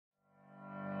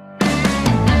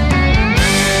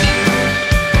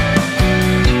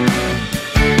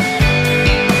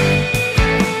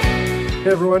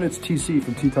Hey everyone, it's TC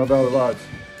from TETON Valley Lodge.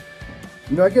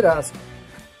 You know, I get asked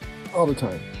all the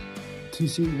time,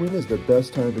 TC, when is the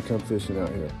best time to come fishing out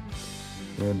here?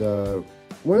 And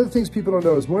one of the things people don't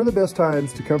know is one of the best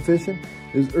times to come fishing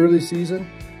is early season.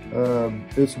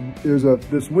 There's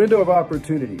this window of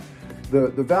opportunity. The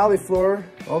valley floor,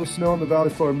 all the snow on the valley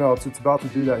floor melts. It's about to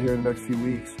do that here in the next few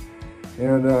weeks.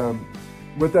 And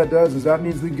what that does is that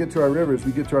means we can get to our rivers,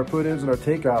 we get to our put-ins and our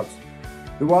takeouts.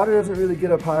 The water doesn't really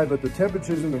get up high, but the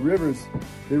temperatures in the rivers,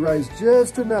 they rise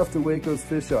just enough to wake those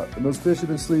fish up. And those fish have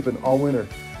been sleeping all winter,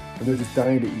 and they're just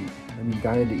dying to eat. I mean,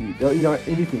 dying to eat. They'll eat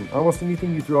anything, almost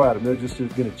anything you throw at them. They're just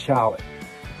gonna chow it.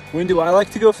 When do I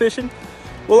like to go fishing?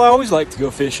 Well, I always like to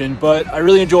go fishing, but I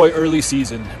really enjoy early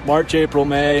season. March, April,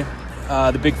 May.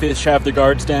 The big fish have their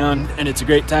guards down, and it's a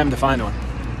great time to find one.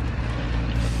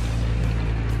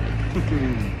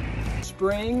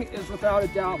 Spring is without a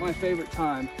doubt my favorite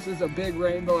time. This is a big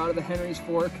rainbow out of the Henry's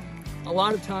Fork. A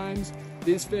lot of times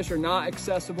these fish are not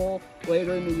accessible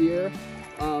later in the year.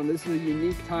 This is a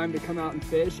unique time to come out and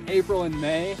fish. April and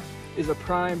May is a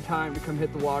prime time to come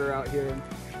hit the water out here. And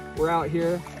we're out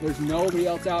here, there's nobody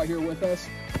else out here with us.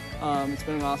 It's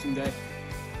been an awesome day.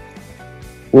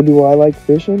 When do I like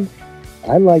fishing?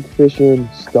 I like fishing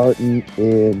starting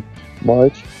in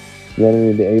March,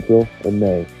 running into April and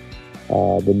May.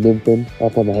 The nymphing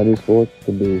up on the Henry's Fork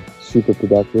can be super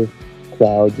productive.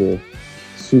 Crowds are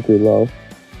super low.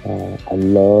 I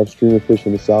love streamer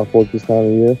fishing the South Fork this time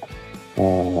of year.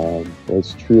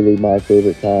 It's truly my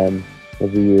favorite time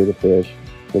of the year to fish.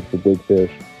 Look for big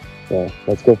fish. So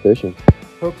let's go fishing.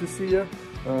 Hope to see you.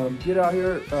 Get out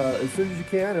here as soon as you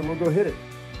can and we'll go hit it.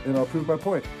 And I'll prove my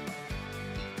point.